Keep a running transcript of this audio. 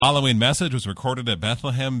Following message was recorded at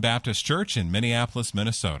Bethlehem Baptist Church in Minneapolis,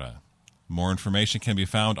 Minnesota. More information can be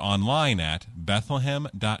found online at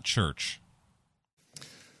bethlehem.church.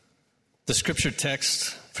 The scripture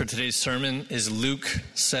text for today's sermon is Luke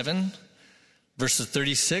 7, verses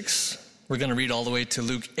 36. We're going to read all the way to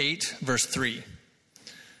Luke 8, verse 3.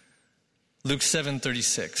 Luke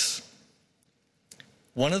 7:36.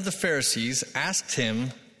 One of the Pharisees asked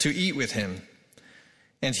him to eat with him,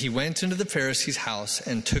 and he went into the Pharisee's house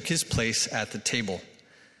and took his place at the table.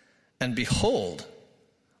 And behold,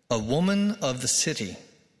 a woman of the city,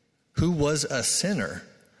 who was a sinner,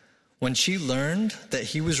 when she learned that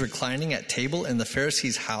he was reclining at table in the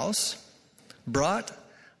Pharisee's house, brought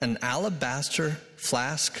an alabaster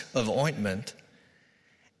flask of ointment,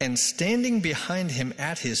 and standing behind him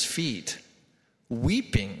at his feet,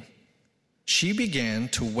 weeping, she began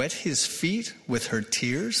to wet his feet with her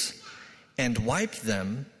tears and wiped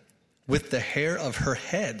them with the hair of her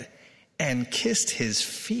head, and kissed his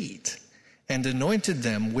feet, and anointed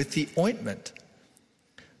them with the ointment.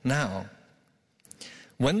 Now,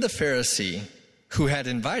 when the Pharisee who had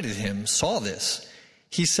invited him saw this,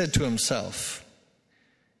 he said to himself,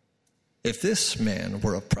 "If this man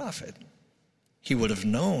were a prophet, he would have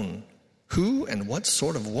known who and what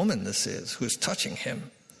sort of woman this is who is touching him,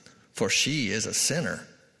 for she is a sinner."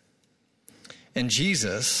 And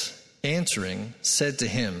Jesus, answering, said to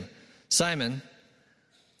him, "Simon,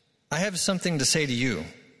 I have something to say to you."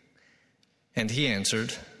 And he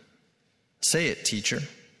answered, "Say it, teacher."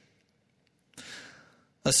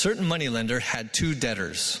 A certain moneylender had two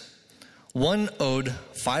debtors. One owed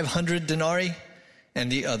 500 denarii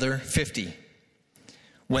and the other 50.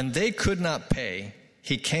 When they could not pay,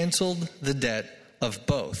 he canceled the debt of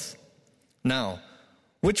both. Now,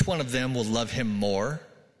 which one of them will love him more?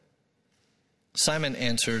 Simon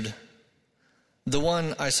answered, "The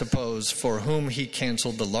one, I suppose, for whom he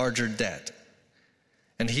canceled the larger debt."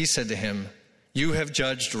 And he said to him, "You have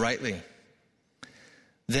judged rightly."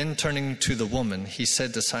 Then turning to the woman, he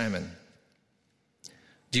said to Simon,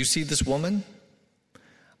 "Do you see this woman?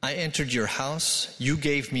 I entered your house. You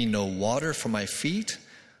gave me no water for my feet,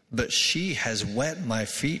 but she has wet my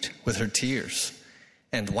feet with her tears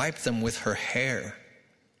and wiped them with her hair.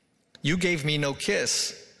 You gave me no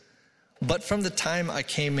kiss, but from the time I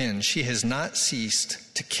came in, she has not ceased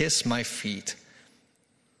to kiss my feet.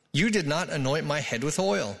 You did not anoint my head with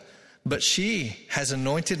oil, but she has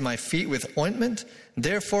anointed my feet with ointment.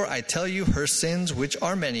 Therefore I tell you, her sins, which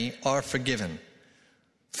are many, are forgiven,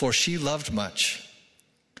 for she loved much.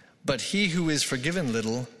 But he who is forgiven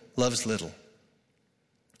little loves little."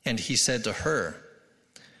 And he said to her,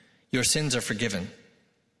 "Your sins are forgiven."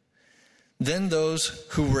 Then those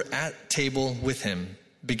who were at table with him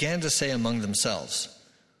began to say among themselves,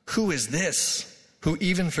 "Who is this who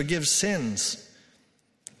even forgives sins?"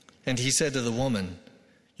 And he said to the woman,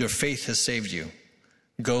 "Your faith has saved you.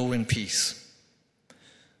 Go in peace."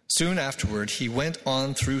 Soon afterward, he went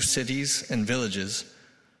on through cities and villages,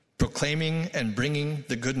 proclaiming and bringing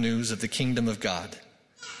the good news of the kingdom of God.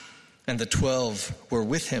 And the 12 were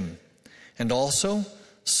with him, and also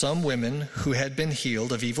some women who had been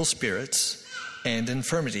healed of evil spirits and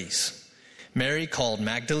infirmities. Mary called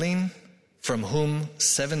Magdalene, from whom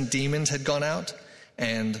 7 demons had gone out,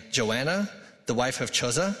 and Joanna, the wife of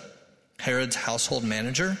Chuza, Herod's household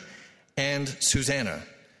manager, and Susanna,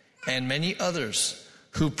 and many others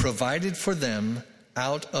who provided for them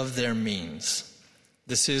out of their means.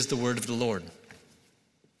 This is the word of the Lord.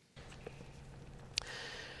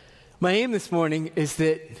 My aim this morning is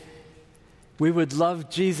that we would love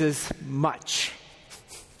Jesus much.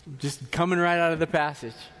 Just coming right out of the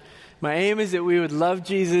passage. My aim is that we would love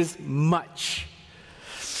Jesus much.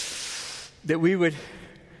 That we would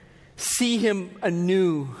see him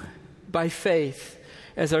anew by faith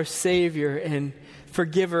as our Savior and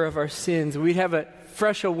forgiver of our sins. We'd have a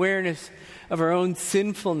fresh awareness of our own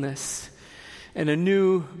sinfulness and a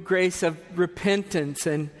new grace of repentance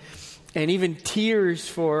and even tears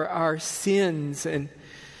for our sins. And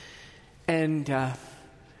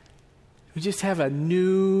we just have a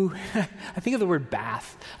new, I think of the word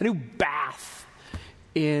bath, a new bath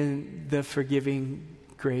in the forgiving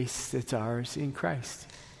grace that's ours in Christ.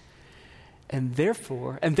 And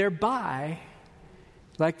therefore, and thereby,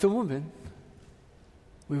 like the woman,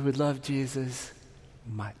 we would love Jesus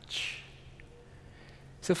much.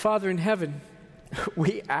 So, Father in heaven,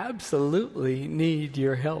 we absolutely need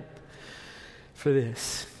your help for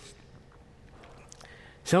this.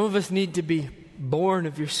 Some of us need to be born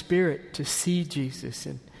of your Spirit to see Jesus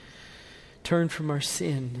and turn from our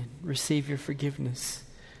sin and receive your forgiveness.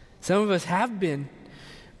 Some of us have been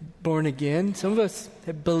born again. Some of us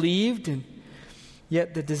have believed and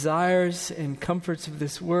Yet the desires and comforts of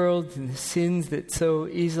this world and the sins that so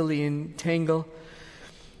easily entangle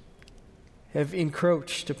have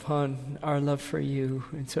encroached upon our love for you.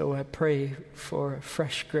 And so I pray for a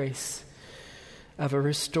fresh grace of a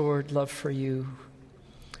restored love for you.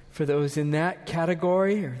 For those in that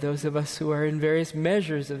category, or those of us who are in various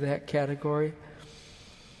measures of that category.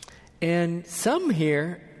 And some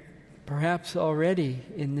here, perhaps already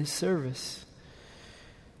in this service,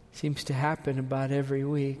 seems to happen about every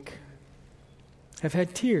week, have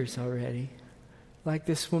had tears already, like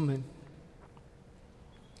this woman.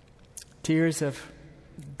 Tears of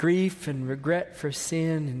grief and regret for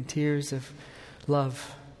sin, and tears of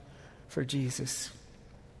love for Jesus.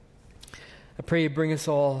 I pray you bring us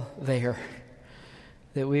all there,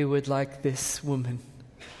 that we would, like this woman,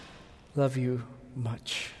 love you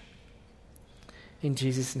much. In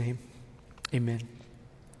Jesus' name, amen.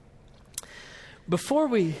 Before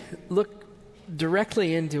we look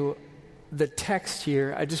directly into the text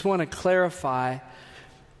here, I just want to clarify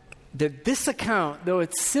that this account, though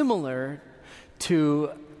it's similar to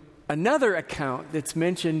another account that's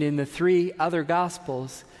mentioned in the 3 other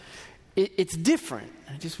Gospels, it's different.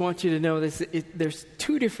 I just want you to know this. There's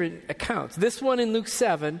 2 different accounts. This one in Luke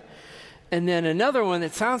 7, and then another one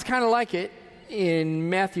that sounds kind of like it in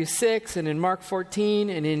Matthew 6 and in Mark 14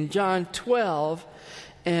 and in John 12.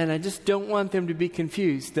 And I just don't want them to be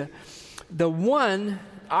confused. The one,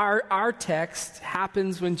 our text,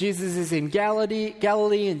 happens when Jesus is in Galilee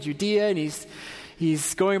and Judea, and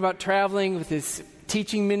he's going about traveling with his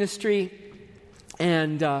teaching ministry,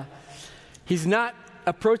 and he's not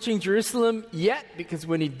approaching Jerusalem yet, because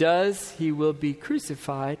when he does, he will be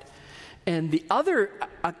crucified. And the other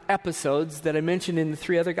episodes that I mentioned in the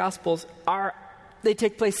 3 other Gospels they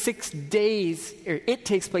take place 6 days, or it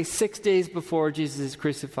takes place 6 days before Jesus is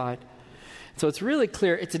crucified. So it's really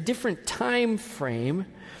clear. It's a different time frame.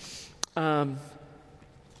 Let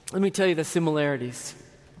me tell you the similarities.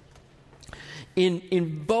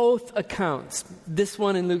 In both accounts, this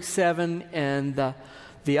one in Luke 7 and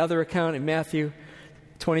the other account in Matthew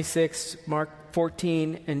 26, Mark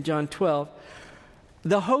 14, and John 12,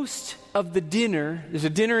 the host of the dinner, there's a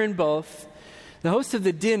dinner in both, the host of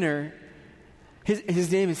the dinner,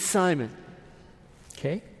 his name is Simon,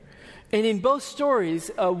 okay? And in both stories,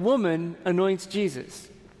 a woman anoints Jesus,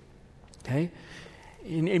 okay?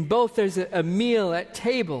 In both, there's a meal at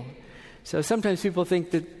table. So sometimes people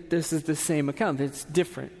think that this is the same account. It's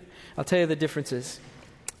different. I'll tell you the differences.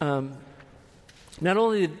 Not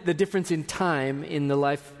only the difference in time in the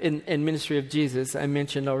life and ministry of Jesus, I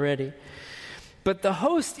mentioned already, but the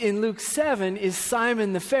host in Luke 7 is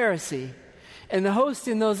Simon the Pharisee. And the host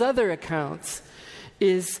in those other accounts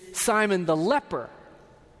is Simon the leper.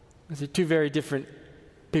 Those are 2 very different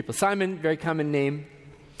people. Simon, very common name.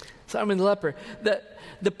 Simon the leper.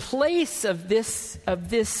 The place of this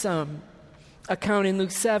account in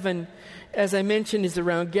Luke 7, as I mentioned, is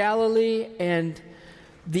around Galilee, and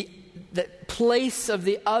the place of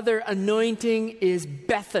the other anointing is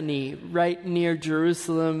Bethany, right near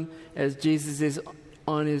Jerusalem, as Jesus is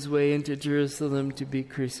on his way into Jerusalem to be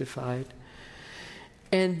crucified.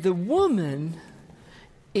 And the woman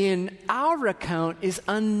in our account is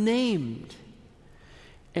unnamed,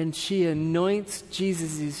 and she anoints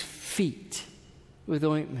Jesus' feet with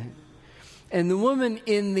ointment. And the woman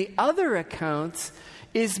in the other accounts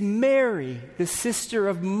is Mary, the sister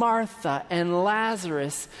of Martha and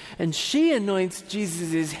Lazarus, and she anoints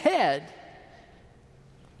Jesus' head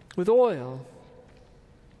with oil.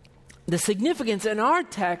 The significance in our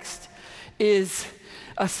text is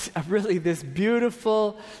really this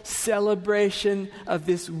beautiful celebration of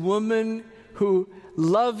this woman who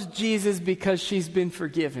loves Jesus because she's been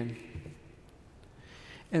forgiven.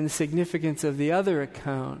 And the significance of the other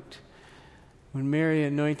account, when Mary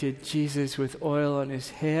anointed Jesus with oil on his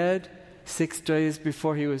head 6 days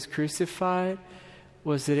before he was crucified,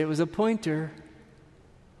 was that it was a pointer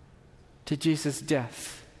to Jesus'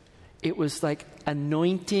 death. It was like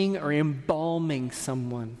anointing or embalming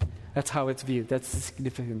someone. That's how it's viewed. That's the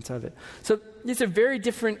significance of it. So these are very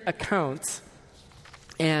different accounts.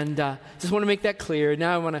 And just want to make that clear.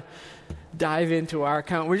 Now I want to dive into our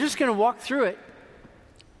account. We're just going to walk through it.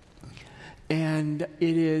 And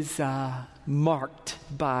it is marked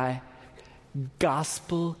by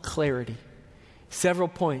gospel clarity. Several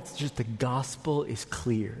points. Just the gospel is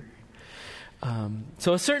clear.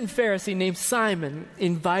 So a certain Pharisee named Simon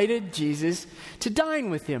invited Jesus to dine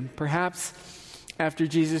with him, perhaps after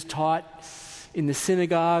Jesus taught in the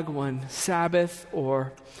synagogue one Sabbath,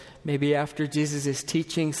 or maybe after Jesus is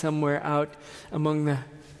teaching somewhere out among the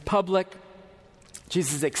public.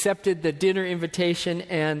 Jesus accepted the dinner invitation,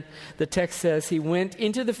 and the text says he went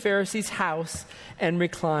into the Pharisee's house and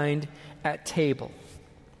reclined at table.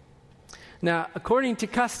 Now, according to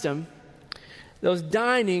custom, those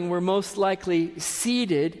dining were most likely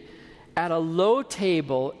seated at a low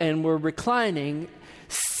table and were reclining,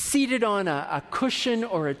 seated on a cushion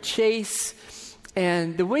or a chaise.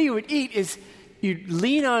 And the way you would eat is you'd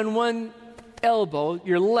lean on one elbow,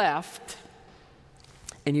 your left,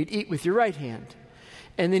 and you'd eat with your right hand.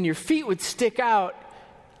 And then your feet would stick out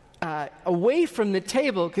away from the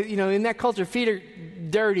table, because, in that culture, feet are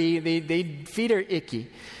dirty, feet are icky.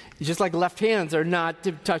 Just like left hands are not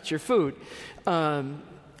to touch your food.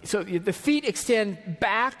 So the feet extend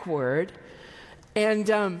backward.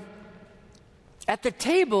 And at the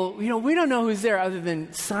table, we don't know who's there other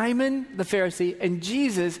than Simon the Pharisee and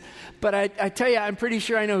Jesus. But I tell you, I'm pretty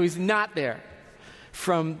sure I know who's not there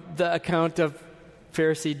from the account of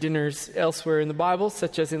Pharisee dinners elsewhere in the Bible,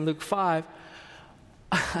 such as in Luke 5.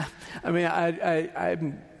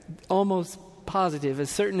 I'm almost positive, as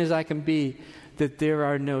certain as I can be, that there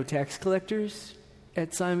are no tax collectors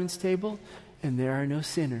at Simon's table, and there are no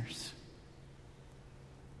sinners.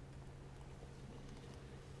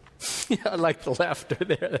 I like the laughter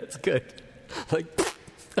there. That's good.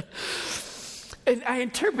 And I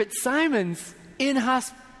interpret Simon's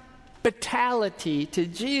inhospitality to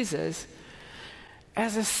Jesus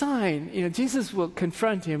as a sign. Jesus will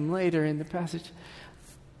confront him later in the passage.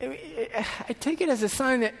 I take it as a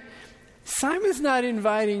sign that Simon's not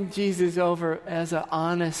inviting Jesus over as an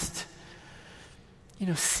honest,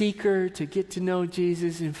 seeker to get to know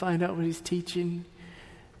Jesus and find out what he's teaching.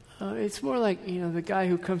 It's more like, the guy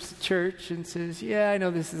who comes to church and says, yeah, I know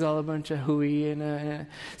this is all a bunch of hooey.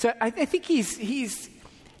 So I think he's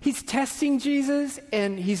testing Jesus,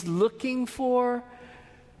 and he's looking for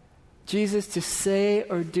Jesus to say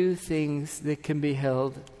or do things that can be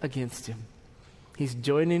held against him. He's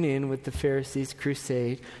joining in with the Pharisees'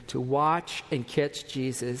 crusade to watch and catch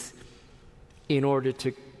Jesus in order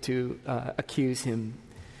to accuse him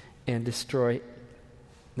and destroy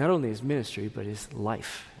not only his ministry, but his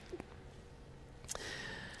life.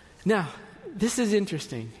 Now, this is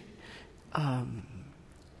interesting.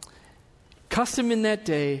 Custom in that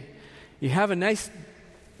day, you have a nice,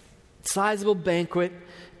 sizable banquet,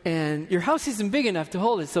 and your house isn't big enough to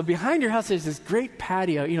hold it. So behind your house, there's this great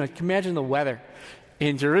patio. You can imagine the weather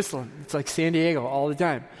in Jerusalem. It's like San Diego all the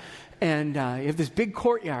time. And you have this big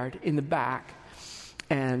courtyard in the back.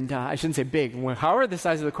 And I shouldn't say big. However the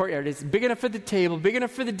size of the courtyard is, big enough for the table, big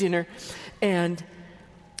enough for the dinner. And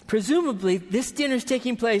presumably, this dinner is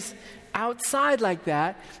taking place outside like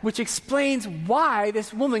that, which explains why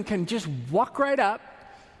this woman can just walk right up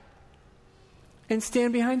and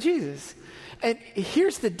stand behind Jesus. And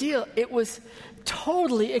here's the deal. It was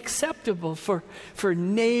totally acceptable for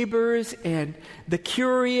neighbors and the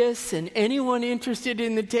curious and anyone interested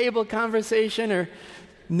in the table conversation or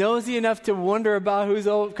nosy enough to wonder about who's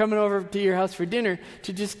coming over to your house for dinner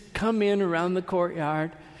to just come in around the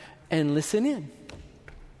courtyard and listen in.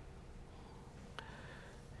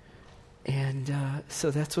 And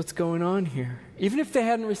so that's what's going on here. Even if they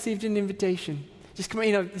hadn't received an invitation, just come,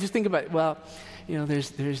 just think about it. Well,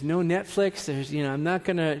 there's no Netflix. I'm not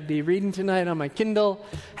going to be reading tonight on my Kindle.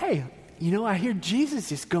 Hey, I hear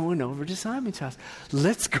Jesus is going over to Simon's house.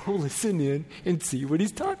 Let's go listen in and see what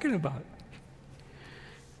he's talking about.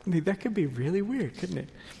 That could be really weird, couldn't it?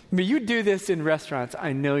 You do this in restaurants.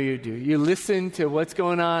 I know you do. You listen to what's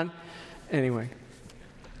going on. Anyway,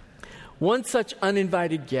 one such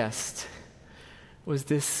uninvited guest was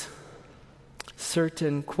this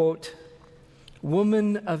certain, quote,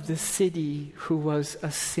 woman of the city who was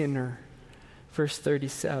a sinner. Verse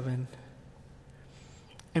 37.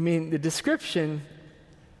 The description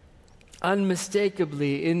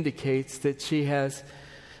unmistakably indicates that she has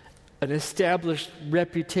an established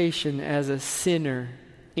reputation as a sinner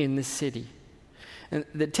in the city. And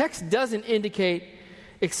the text doesn't indicate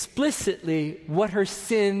explicitly what her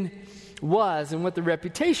sin was and what the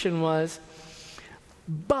reputation was,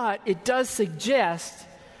 but it does suggest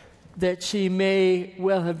that she may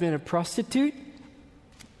well have been a prostitute.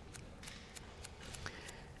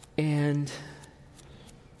 And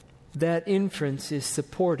that inference is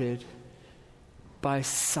supported by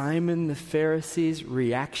Simon the Pharisee's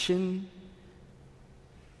reaction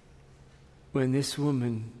when this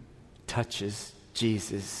woman touches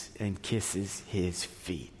Jesus and kisses his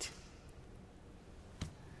feet.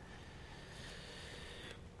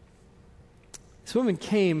 This woman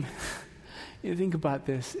came, think about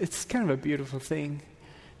this, it's kind of a beautiful thing.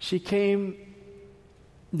 She came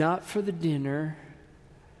not for the dinner,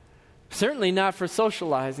 certainly not for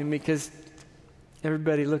socializing, because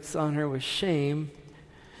Everybody looks on her with shame.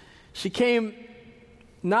 She came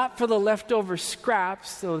not for the leftover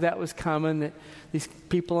scraps, though that was common, that these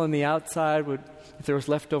people on the outside would, if there was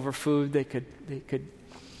leftover food, they could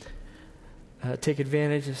take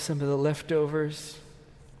advantage of some of the leftovers.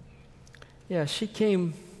 Yeah, she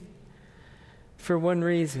came for one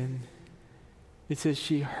reason. It says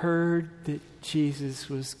she heard that Jesus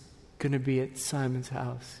was going to be at Simon's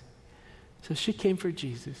house. So she came for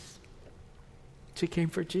Jesus. She came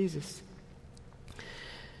for Jesus.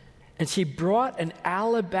 And she brought an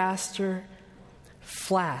alabaster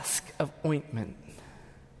flask of ointment.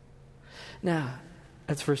 Now,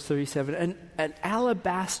 that's verse 37. An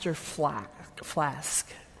alabaster flask.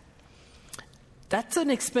 That's an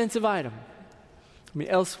expensive item. I mean,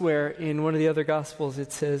 elsewhere in one of the other Gospels,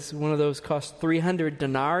 it says one of those cost 300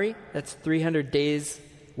 denarii. That's 300 days'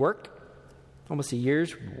 work, almost a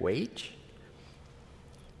year's wage.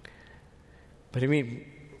 But I mean,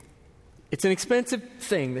 it's an expensive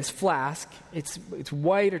thing, this flask. It's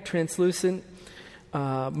white or translucent,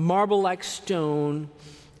 marble-like stone,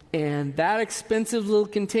 and that expensive little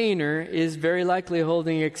container is very likely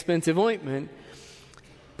holding expensive ointment,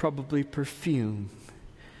 probably perfume.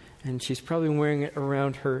 And she's probably wearing it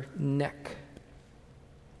around her neck.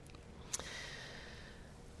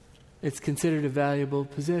 It's considered a valuable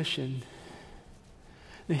possession.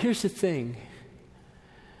 Now, here's the thing.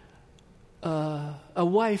 A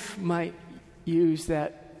wife might use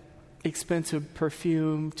that expensive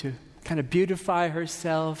perfume to kind of beautify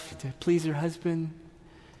herself, to please her husband.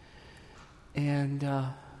 And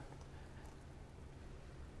a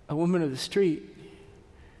woman of the street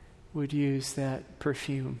would use that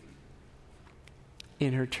perfume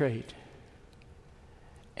in her trade.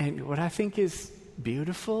 And what I think is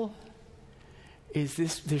beautiful is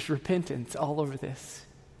there's repentance all over this.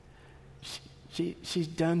 She's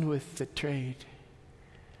done with the trade.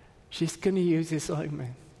 She's going to use this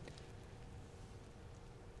ointment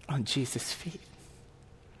on Jesus' feet.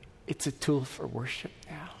 It's a tool for worship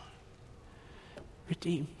now.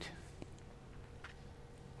 Redeemed.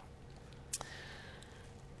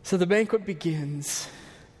 So the banquet begins.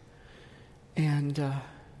 And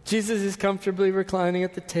Jesus is comfortably reclining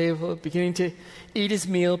at the table, beginning to eat his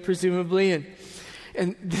meal, presumably.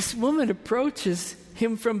 And this woman approaches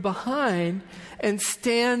him from behind and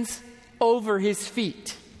stands over his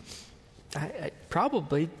feet.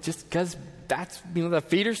 Probably just because that's, the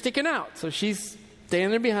feet are sticking out. So she's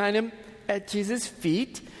standing behind him at Jesus'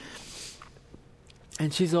 feet.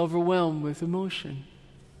 And she's overwhelmed with emotion.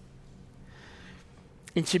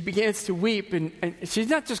 And she begins to weep, and she's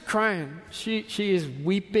not just crying. She is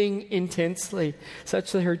weeping intensely,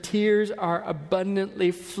 such that her tears are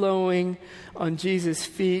abundantly flowing on Jesus'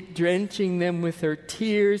 feet, drenching them with her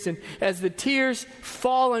tears. And as the tears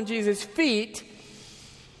fall on Jesus' feet,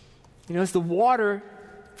 as the water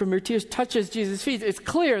from her tears touches Jesus' feet, it's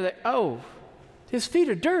clear that, his feet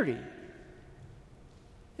are dirty.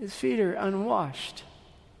 His feet are unwashed.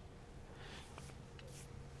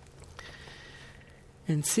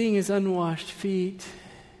 And seeing his unwashed feet,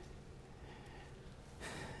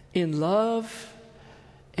 in love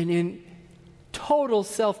and in total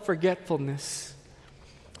self-forgetfulness,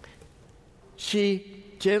 she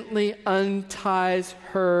gently unties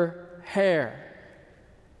her hair.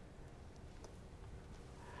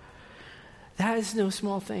 That is no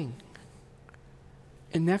small thing.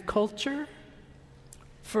 In that culture,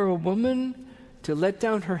 for a woman to let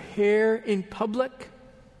down her hair in public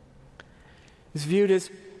is viewed as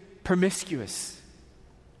promiscuous.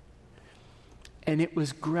 And it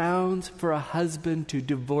was grounds for a husband to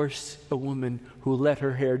divorce a woman who let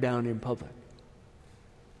her hair down in public.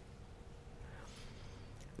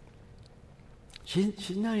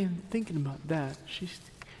 She's not even thinking about that.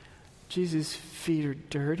 Jesus' feet are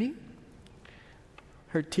dirty.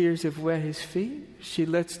 Her tears have wet his feet. She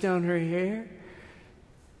lets down her hair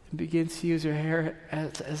and begins to use her hair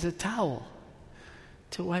as a towel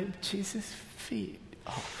to wipe Jesus' feet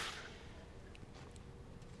off.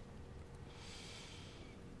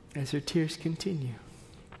 As her tears continue.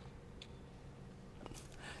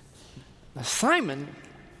 Now Simon,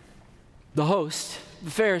 the host, the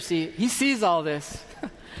Pharisee, he sees all this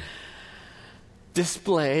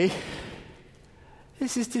display.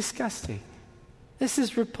 This is disgusting. This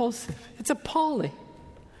is repulsive. It's appalling.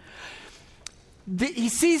 He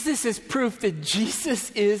sees this as proof that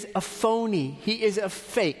Jesus is a phony. He is a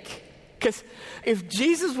fake. Because if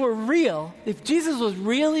Jesus were real, if Jesus was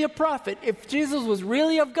really a prophet, if Jesus was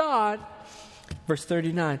really of God, verse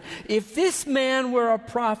 39, if this man were a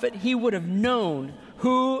prophet, he would have known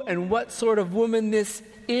who and what sort of woman this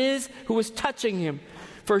is who was touching him.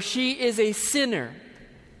 for she is a sinner.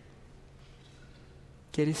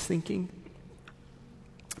 Get his thinking?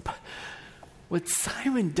 But what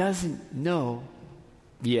Simon doesn't know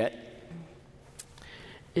yet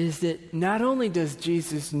is that not only does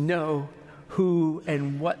Jesus know who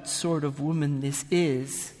and what sort of woman this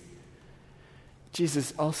is,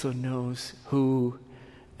 Jesus also knows who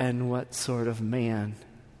and what sort of man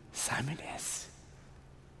Simon is.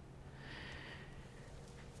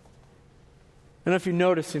 I don't know if you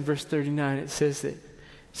notice in verse 39, it says that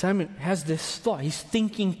Simon has this thought. He's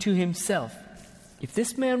thinking to himself, if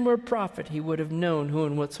this man were a prophet, he would have known who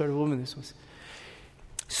and what sort of woman this was.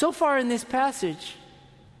 So far in this passage,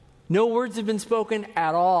 no words have been spoken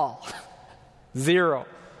at all. Zero.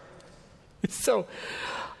 So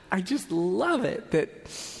I just love it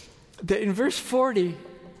that in verse 40,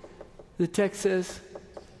 the text says,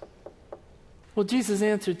 well, Jesus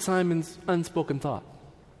answered Simon's unspoken thought.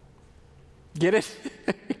 Get it?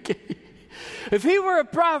 If he were a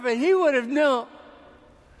prophet, he would have known.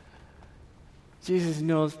 Jesus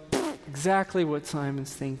knows exactly what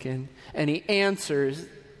Simon's thinking, and he answers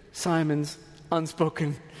Simon's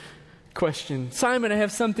unspoken question. Simon, I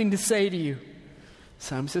have something to say to you.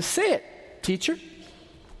 Simon says, say it, teacher.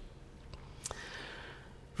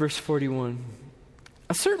 Verse 41.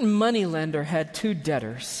 A certain moneylender had 2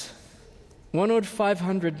 debtors. One owed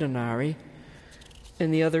 500 denarii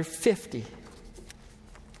and the other 50.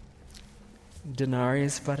 Denarii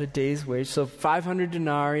is about a day's wage. So 500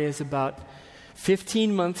 denarii is about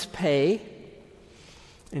 15 months' pay.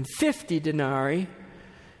 And 50 denarii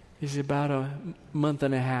is about a month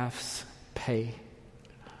and a half's pay.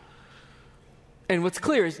 And what's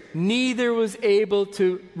clear is neither was able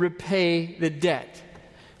to repay the debt.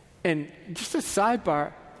 And just a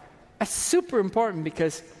sidebar, that's super important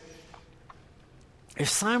because if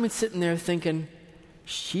Simon's sitting there thinking,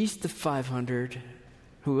 she's the 500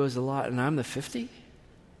 who owes a lot and I'm the 50,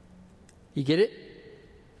 you get it?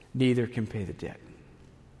 Neither can pay the debt.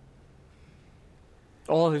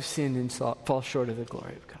 All have sinned and fall short of the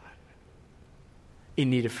glory of God,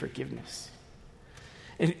 in need of forgiveness.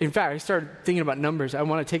 In fact, I started thinking about numbers. I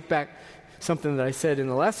want to take back something that I said in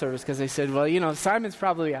the last service, because I said, well, Simon's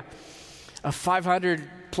probably a 500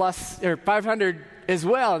 plus, or 500 as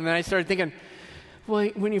well. And then I started thinking, well,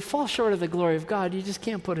 when you fall short of the glory of God, you just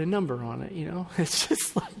can't put a number on it, It's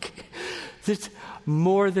just like, it's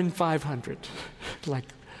more than 500, like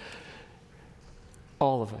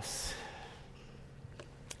all of us.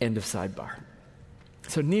 End of sidebar.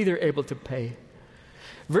 So neither able to pay.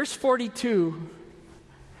 Verse 42,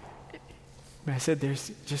 I said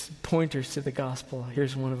there's just pointers to the gospel.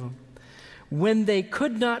 Here's one of them. When they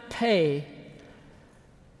could not pay,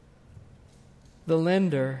 the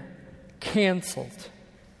lender canceled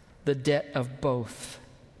the debt of both.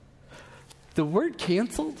 The word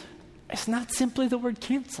canceled, it's not simply the word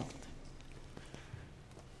canceled.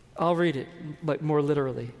 I'll read it like more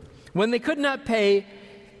literally. When they could not pay,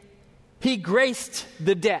 he graced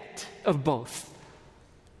the debt of both.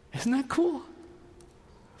 Isn't that cool?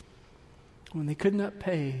 When they could not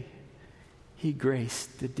pay, he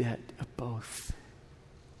graced the debt of both.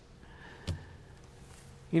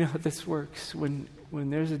 You know how this works. When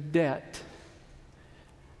there's a debt,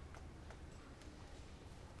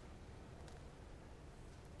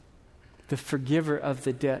 the forgiver of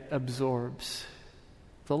the debt absorbs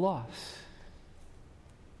the loss.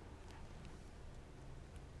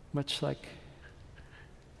 Much like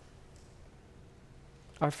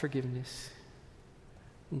our forgiveness.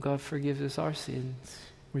 When God forgives us our sins,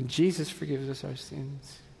 when Jesus forgives us our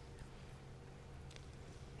sins,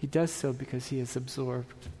 he does so because he has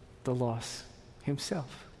absorbed the loss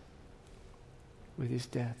himself with his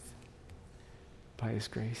death by his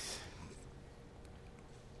grace.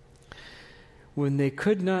 When they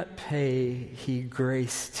could not pay, he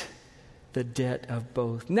graced the debt of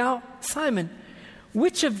both. Now, Simon,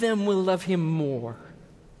 which of them will love him more?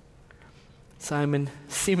 Simon,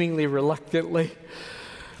 seemingly reluctantly,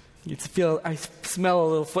 I smell a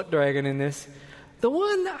little foot dragging in this. The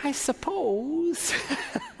one, I suppose,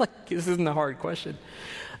 this isn't a hard question.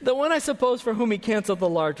 The one, I suppose, for whom he canceled the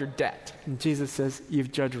larger debt. And Jesus says,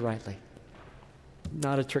 you've judged rightly.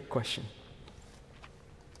 Not a trick question.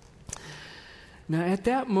 Now, at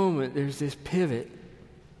that moment, there's this pivot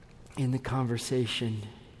in the conversation.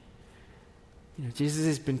 Jesus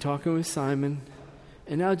has been talking with Simon,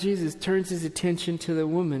 and now Jesus turns his attention to the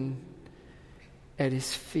woman at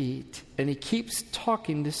his feet, and he keeps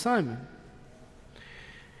talking to Simon.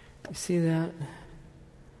 You see that?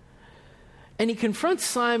 And he confronts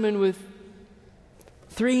Simon with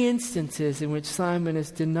 3 instances in which Simon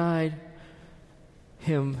has denied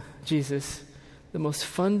him, Jesus, the most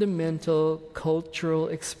fundamental cultural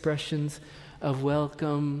expressions of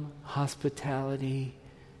welcome, hospitality,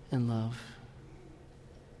 and love.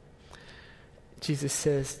 Jesus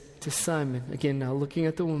says to Simon, again now looking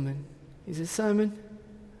at the woman, he says, Simon,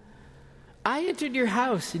 I entered your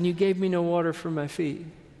house and you gave me no water for my feet,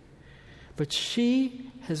 but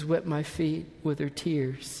she has wet my feet with her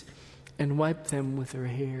tears and wiped them with her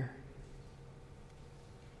hair.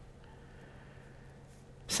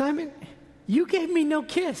 Simon, you gave me no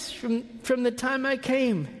kiss from the time I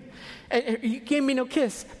came. And you gave me no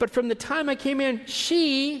kiss, but from the time I came in,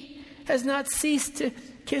 she has not ceased to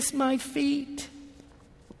kiss my feet.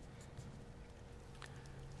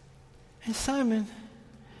 And Simon,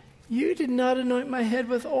 you did not anoint my head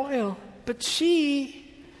with oil, but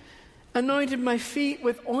she anointed my feet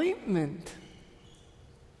with ointment.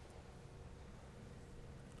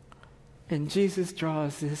 And Jesus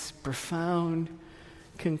draws this profound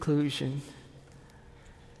conclusion.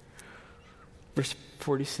 Verse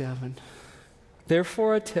 47.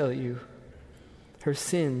 Therefore I tell you, her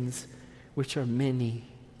sins, which are many,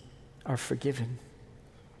 are forgiven.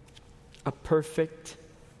 A perfect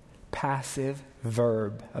passive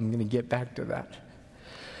verb. I'm going to get back to that.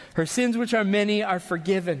 Her sins, which are many, are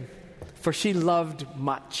forgiven, for she loved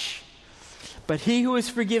much. But he who is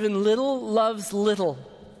forgiven little loves little.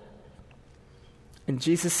 And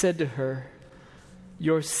Jesus said to her,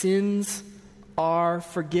 your sins are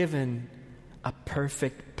forgiven. A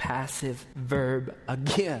perfect passive verb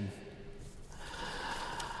again.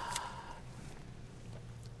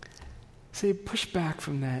 So you push back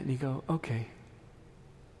from that and you go, okay,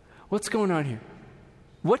 what's going on here?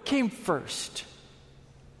 What came first?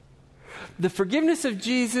 The forgiveness of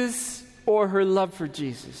Jesus or her love for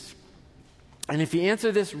Jesus? And if you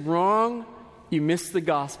answer this wrong, you miss the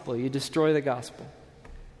gospel. You destroy the gospel.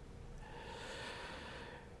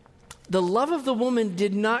 The love of the woman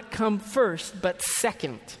did not come first, but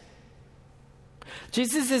second.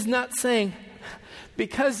 Jesus is not saying,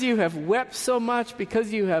 because you have wept so much,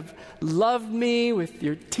 because you have loved me with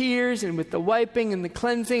your tears and with the wiping and the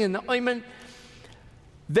cleansing and the ointment,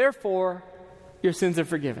 therefore your sins are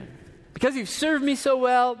forgiven. Because you've served me so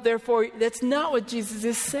well, therefore, that's not what Jesus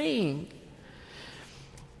is saying.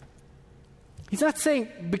 He's not saying,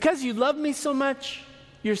 because you love me so much,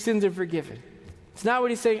 your sins are forgiven. It's not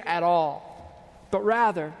what he's saying at all. But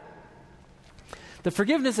rather, the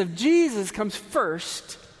forgiveness of Jesus comes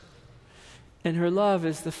first, and her love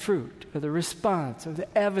is the fruit or the response or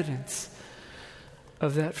the evidence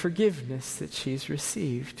of that forgiveness that she's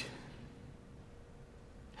received.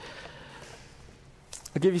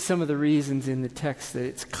 I'll give you some of the reasons in the text that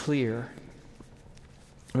it's clear.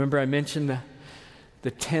 Remember I mentioned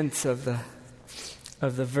the tense of the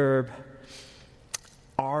verb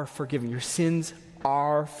are forgiven. Your sins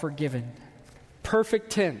are forgiven.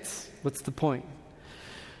 Perfect tense. What's the point?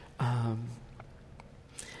 The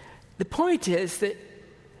point is that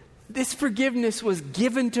this forgiveness was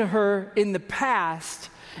given to her in the past,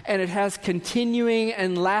 and it has continuing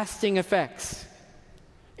and lasting effects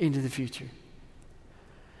into the future.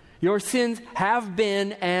 Your sins have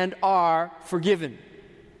been and are forgiven.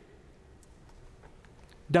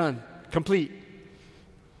 Done. Complete.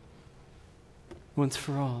 Once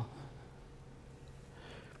for all.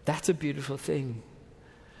 That's a beautiful thing.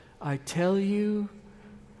 I tell you,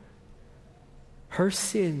 her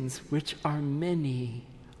sins, which are many,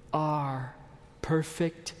 are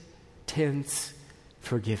perfect tense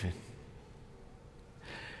forgiven.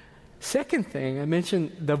 Second thing, I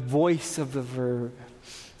mentioned the voice of the verb.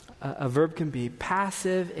 A verb can be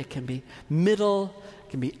passive, it can be middle,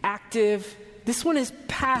 it can be active. This one is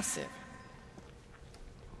passive.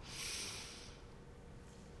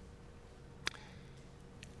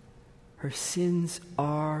 Her sins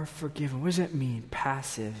are forgiven. What does that mean,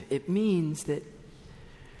 passive? It means that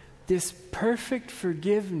this perfect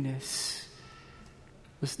forgiveness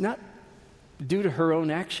was not due to her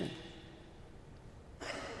own action.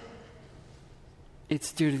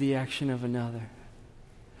 It's due to the action of another.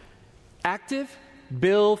 Active,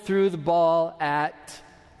 Bill threw the ball at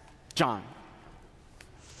John.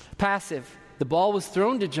 Passive, the ball was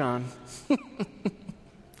thrown to John.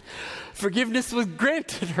 Forgiveness was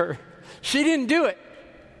granted her. She didn't do it.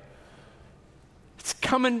 It's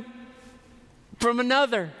coming from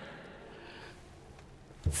another.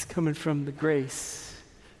 It's coming from the grace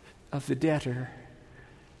of the debtor,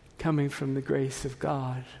 coming from the grace of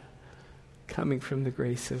God, coming from the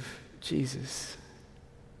grace of Jesus.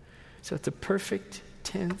 So it's a perfect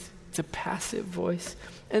tense. It's a passive voice.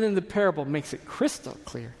 And then the parable makes it crystal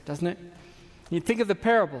clear, doesn't it? You think of the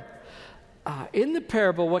parable. In the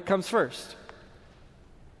parable, what comes first?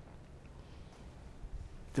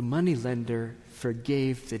 the moneylender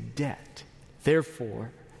forgave the debt.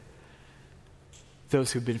 Therefore,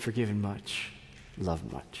 those who've been forgiven much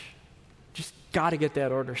love much. Just got to get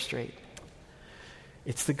that order straight.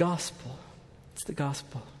 It's the gospel. It's the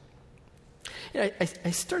gospel. And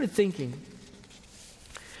I started thinking,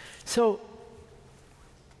 so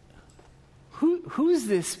who's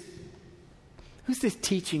this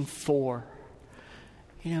teaching for?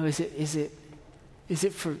 You know, is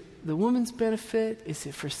it for the woman's benefit? Is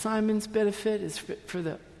it for Simon's benefit? Is it for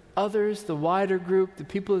the others, the wider group, the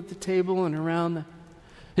people at the table and around?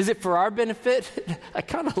 Is it for our benefit? I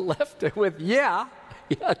kind of left it with, yeah,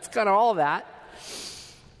 it's kind of all that.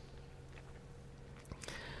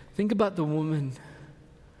 Think about the woman.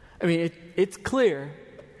 I mean, it's clear.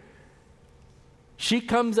 She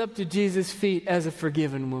comes up to Jesus' feet as a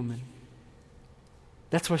forgiven woman.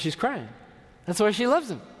 That's why she's crying. That's why she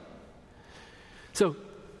loves him. So,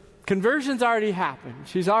 conversion's already happened.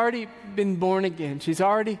 She's already been born again. She's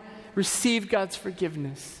already received God's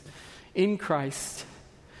forgiveness in Christ.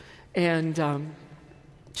 And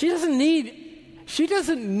she doesn't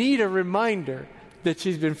need a reminder that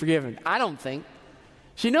she's been forgiven. I don't think.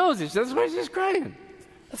 She knows it. That's why she's crying.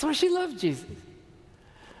 That's why she loves Jesus.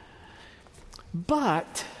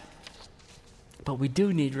 But we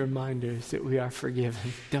do need reminders that we are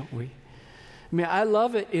forgiven, don't we? I mean, I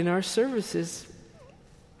love it in our services.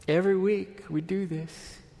 Every week we do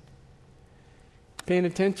this. Paying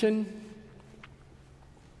attention?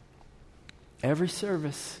 Every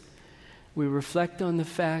service we reflect on the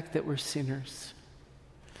fact that we're sinners.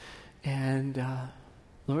 And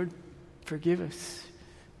Lord, forgive us.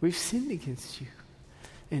 We've sinned against you.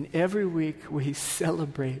 And every week we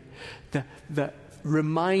celebrate the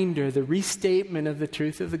reminder, the restatement of the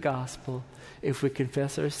truth of the gospel. If we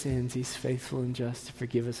confess our sins, he's faithful and just to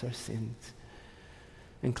forgive us our sins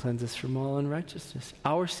and cleanse us from all unrighteousness.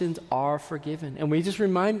 Our sins are forgiven. And we just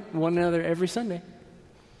remind one another every Sunday.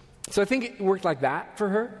 So I think it worked like that for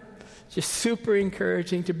her. Just super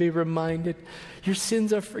encouraging to be reminded, your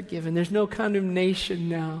sins are forgiven. There's no condemnation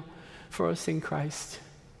now for us in Christ.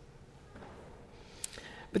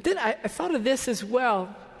 But then I thought of this as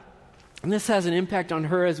well, and this has an impact on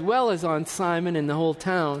her as well as on Simon and the whole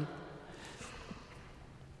town.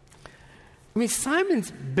 I mean, Simon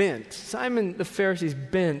the Pharisee's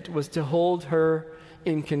bent was to hold her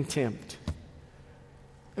in contempt.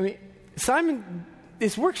 I mean,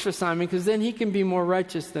 this works for Simon because then he can be more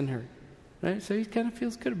righteous than her, right? So he kind of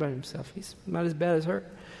feels good about himself. He's not as bad as her.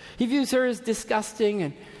 He views her as disgusting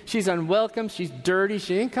and she's unwelcome, she's dirty,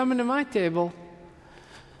 she ain't coming to my table.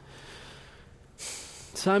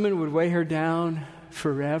 Simon would weigh her down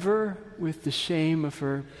forever with the shame of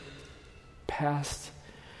her past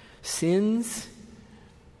sins,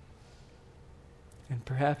 and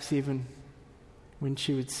perhaps even when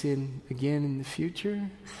she would sin again in the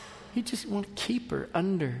future. He just want to keep her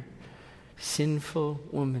under sinful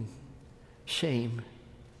woman shame.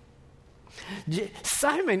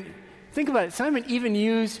 Simon, think about it. Simon even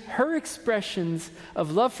used her expressions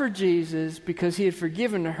of love for Jesus because he had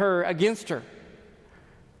forgiven her against her.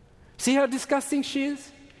 See how disgusting she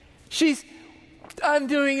is? She's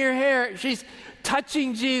undoing her hair. She's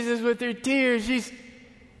touching Jesus with her tears. He's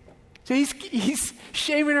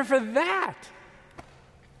shaming her for that.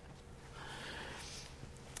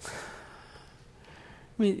 I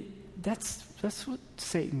mean, that's what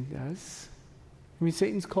Satan does. I mean,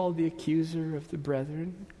 Satan's called the accuser of the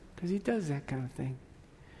brethren because he does that kind of thing.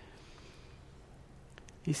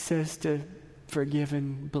 He says to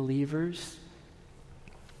forgiven believers,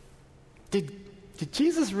 Did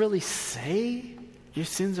Jesus really say your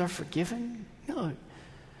sins are forgiven? No.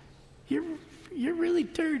 You're really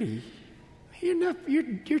dirty.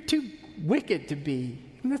 You're too wicked to be.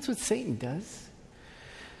 And that's what Satan does.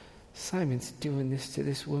 Simon's doing this to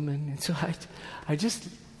this woman. And so I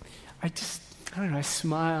don't know, I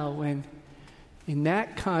smile when in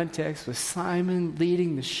that context with Simon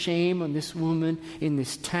leading the shame on this woman in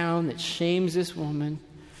this town that shames this woman,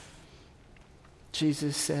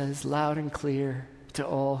 Jesus says loud and clear to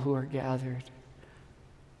all who are gathered,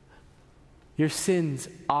 your sins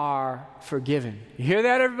are forgiven. You hear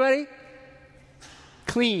that, everybody?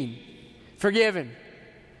 Clean, forgiven,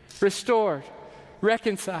 restored,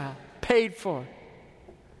 reconciled, paid for,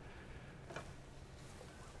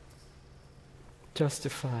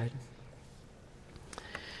 justified.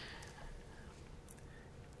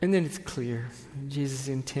 And then it's clear Jesus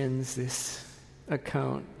intends this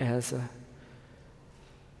account as a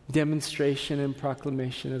demonstration and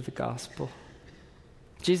proclamation of the gospel.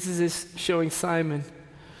 Jesus is showing Simon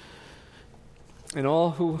and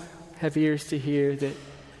all who have ears to hear that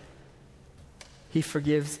he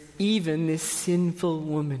forgives even this sinful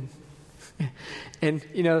woman. And,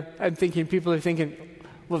 you know, I'm thinking, people are thinking,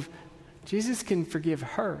 well, if Jesus can forgive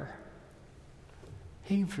her,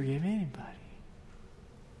 he can forgive anybody.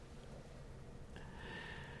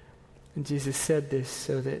 And Jesus said this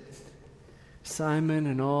so that Simon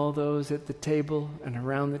and all those at the table and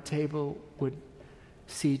around the table would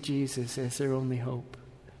see Jesus as their only hope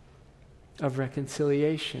of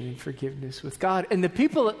reconciliation and forgiveness with God. And the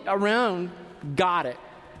people around got it.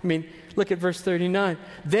 I mean, look at verse 39.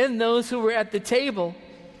 Then those who were at the table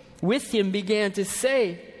with him began to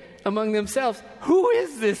say among themselves, who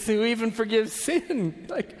is this who even forgives sin?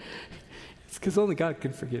 Like, it's because only God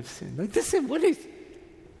can forgive sin. Like, this is what is.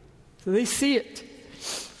 So they see it.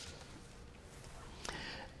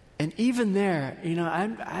 And even there, you know,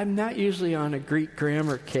 I'm not usually on a Greek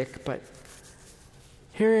grammar kick, but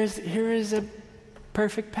here is a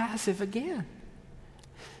perfect passive again.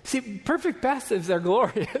 See, perfect passives are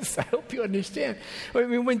glorious. I hope you understand. I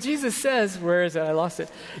mean, when Jesus says, where is it? I lost it.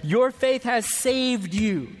 Your faith has saved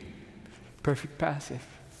you. Perfect passive.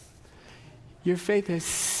 Your faith has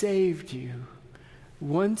saved you.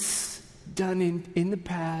 Once done in the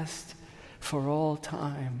past, for all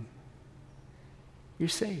time. You're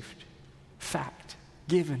saved. Fact.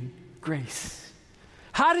 Given. Grace.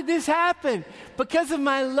 How did this happen? Because of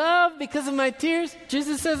my love? Because of my tears?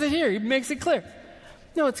 Jesus says it here. He makes it clear.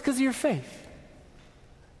 No, it's because of your faith.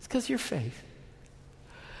 It's because of your faith.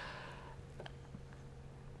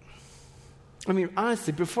 I mean,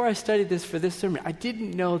 honestly, before I studied this for this sermon, I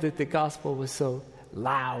didn't know that the gospel was so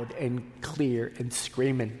loud and clear and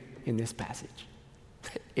screaming in this passage.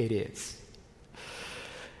 It is.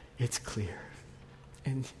 It's clear.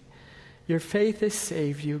 And your faith has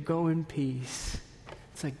saved you. Go in peace.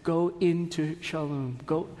 It's like go into shalom.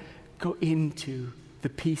 Go into the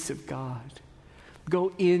peace of God.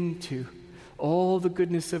 Go into all the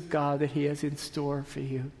goodness of God that he has in store for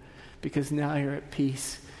you. Because now you're at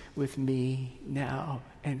peace with me now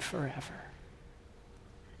and forever.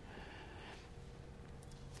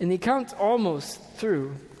 And the account's almost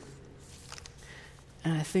through.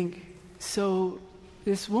 And I think, so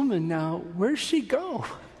this woman now, where's she go?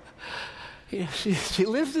 You know, she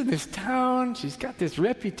lives in this town. She's got this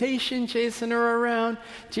reputation chasing her around.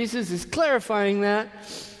 Jesus is clarifying that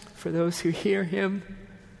for those who hear him.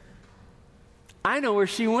 I know where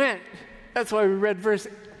she went. That's why we read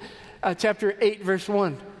chapter 8, verse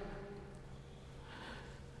 1.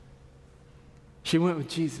 She went with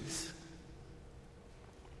Jesus.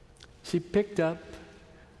 She picked up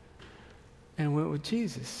and went with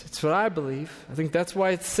Jesus. That's what I believe. I think that's why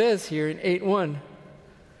it says here in 8:1.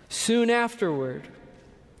 Soon afterward,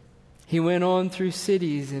 he went on through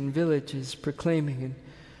cities and villages, proclaiming and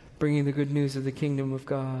bringing the good news of the kingdom of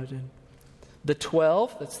God. And the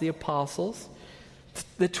 12, that's the apostles,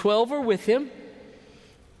 the 12 were with him.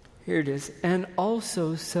 Here it is. And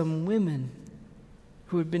also some women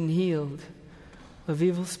who had been healed of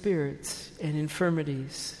evil spirits and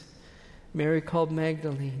infirmities. Mary called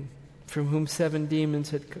Magdalene, from whom 7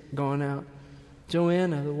 demons had gone out.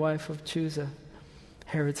 Joanna, the wife of Chuza,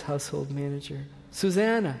 Herod's household manager.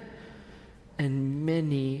 Susanna, and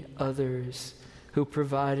many others who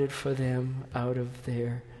provided for them out of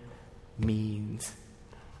their means.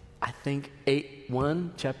 I think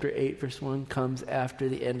chapter 8, verse 1 comes after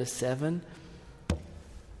the end of 7.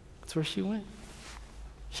 That's where she went.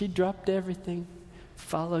 She dropped everything,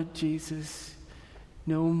 followed Jesus.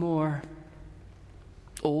 No more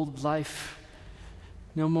old life.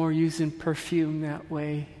 No more using perfume that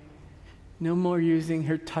way. No more using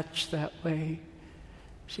her touch that way.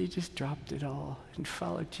 She just dropped it all and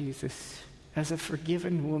followed Jesus as a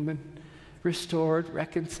forgiven woman, restored,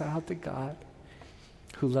 reconciled to God,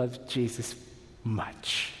 who loves Jesus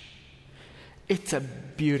much. It's a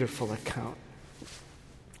beautiful account.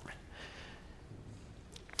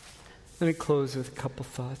 Let me close with a couple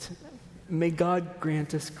thoughts. May God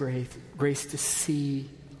grant us grace to see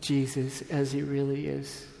Jesus as he really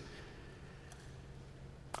is.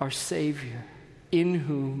 Our Savior, in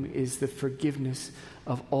whom is the forgiveness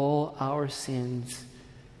of all our sins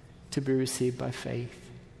to be received by faith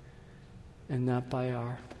and not by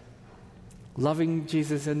our loving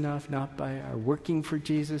Jesus enough, not by our working for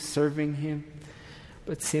Jesus, serving him,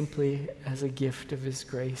 but simply as a gift of his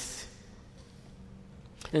grace.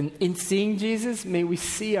 And in seeing Jesus, may we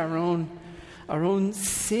see our own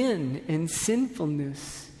sin and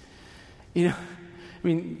sinfulness. You know, I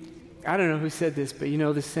mean, I don't know who said this, but you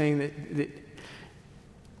know the saying that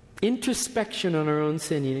introspection on our own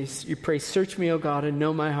sin. You pray, search me, O God, and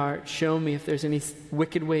know my heart. Show me if there's any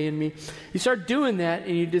wicked way in me. You start doing that,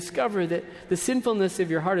 and you discover that the sinfulness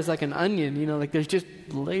of your heart is like an onion. Like there's just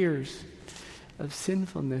layers of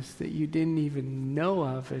sinfulness that you didn't even know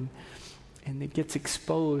of, and it gets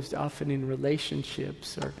exposed often in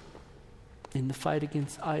relationships or in the fight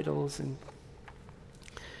against idols. And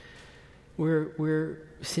we're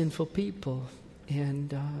sinful people.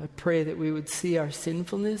 And I pray that we would see our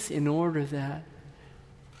sinfulness in order that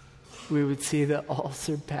we would see the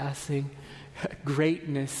all-surpassing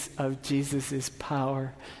greatness of Jesus'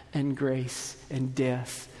 power and grace and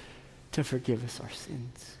death to forgive us our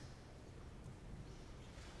sins.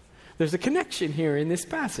 There's a connection here in this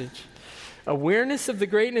passage. Awareness of the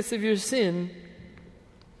greatness of your sin,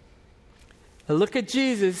 a look at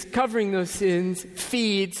Jesus covering those sins,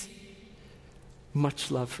 feeds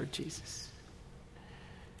much love for Jesus.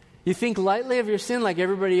 You think lightly of your sin like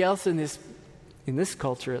everybody else in this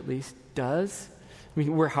culture at least does. I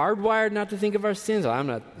mean, we're hardwired not to think of our sins. I'm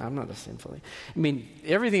not a sinful. I mean,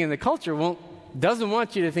 everything in the culture doesn't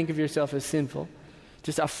want you to think of yourself as sinful.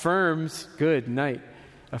 Just affirms good night.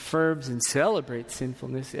 Affirms and celebrates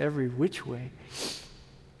sinfulness every which way.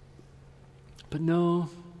 But no,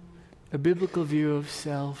 a biblical view of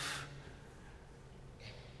self,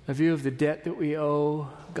 a view of the debt that we owe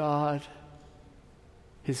God,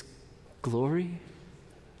 His glory,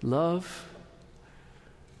 love,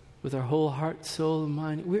 with our whole heart, soul, and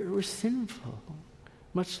mind. We're sinful,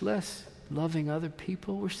 much less loving other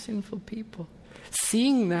people. We're sinful people.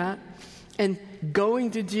 Seeing that and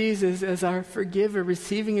going to Jesus as our forgiver,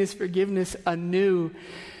 receiving His forgiveness anew,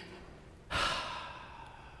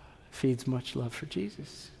 feeds much love for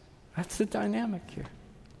Jesus. That's the dynamic here.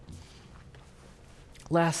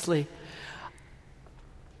 Lastly,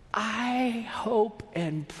 I hope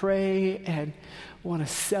and pray and want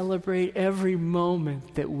to celebrate every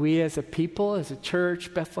moment that we as a people, as a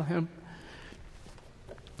church, Bethlehem,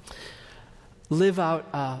 live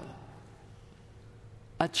out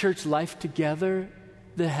a church life together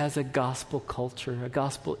that has a gospel culture, a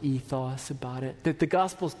gospel ethos about it, that the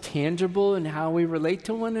gospel's tangible in how we relate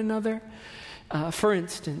to one another. For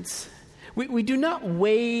instance, we do not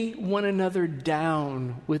weigh one another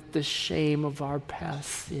down with the shame of our past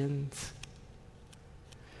sins.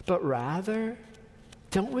 But rather,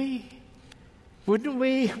 don't we?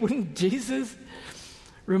 Wouldn't Jesus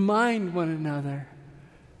remind one another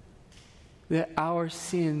that our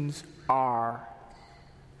sins are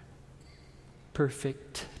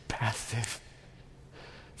perfect, passive,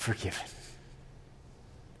 forgiven.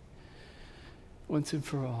 Once and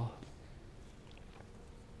for all.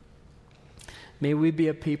 May we be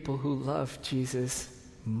a people who love Jesus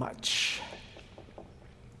much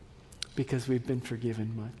because we've been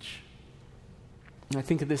forgiven much. And I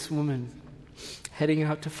think of this woman heading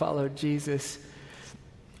out to follow Jesus,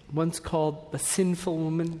 once called a sinful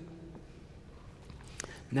woman,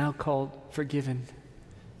 now called forgiven,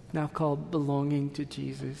 now called belonging to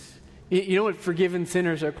Jesus. You know what forgiven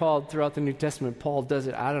sinners are called throughout the New Testament? Paul does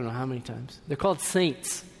it I don't know how many times. They're called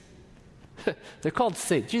saints. They're called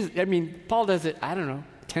saints. Paul does it,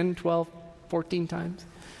 10, 12, 14 times.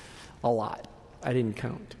 A lot. I didn't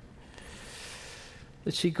count.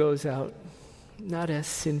 But she goes out, not as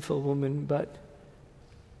sinful woman, but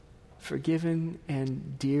forgiven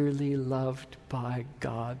and dearly loved by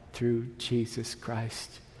God through Jesus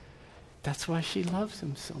Christ. That's why she loves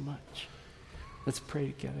Him so much. Let's pray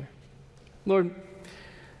together. Lord,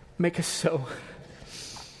 make us so.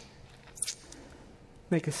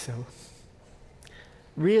 Make us so.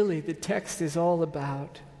 Really, the text is all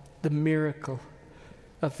about the miracle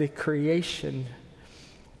of the creation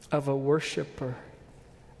of a worshiper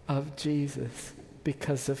of Jesus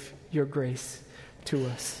because of your grace to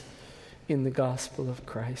us in the gospel of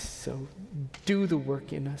Christ. So do the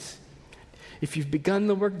work in us. If you've begun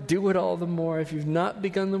the work, do it all the more. If you've not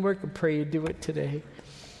begun the work, I pray you do it today.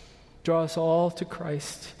 Draw us all to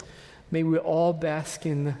Christ. May we all bask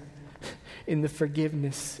in the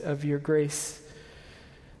forgiveness of your grace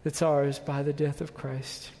that's ours by the death of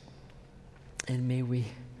Christ. And may we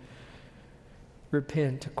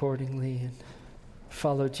repent accordingly and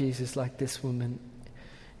follow Jesus like this woman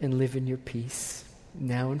and live in your peace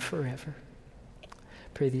now and forever.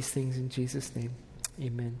 Pray these things in Jesus' name.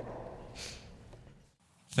 Amen.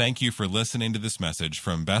 Thank you for listening to this message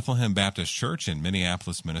from Bethlehem Baptist Church in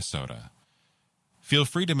Minneapolis, Minnesota. Feel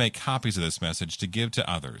free to make copies of this message to give to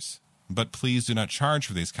others, but please do not charge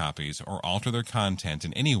for these copies or alter their content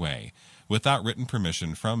in any way without written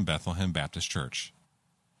permission from Bethlehem Baptist Church.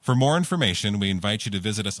 For more information, we invite you to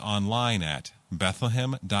visit us online at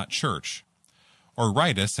bethlehem.church or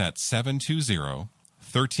write us at 720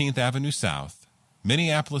 13th Avenue South,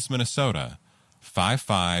 Minneapolis, Minnesota,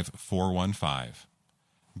 55415.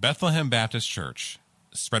 Bethlehem Baptist Church,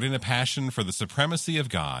 spreading a passion for the supremacy of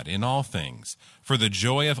God in all things, for the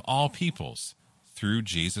joy of all peoples, through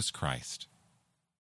Jesus Christ.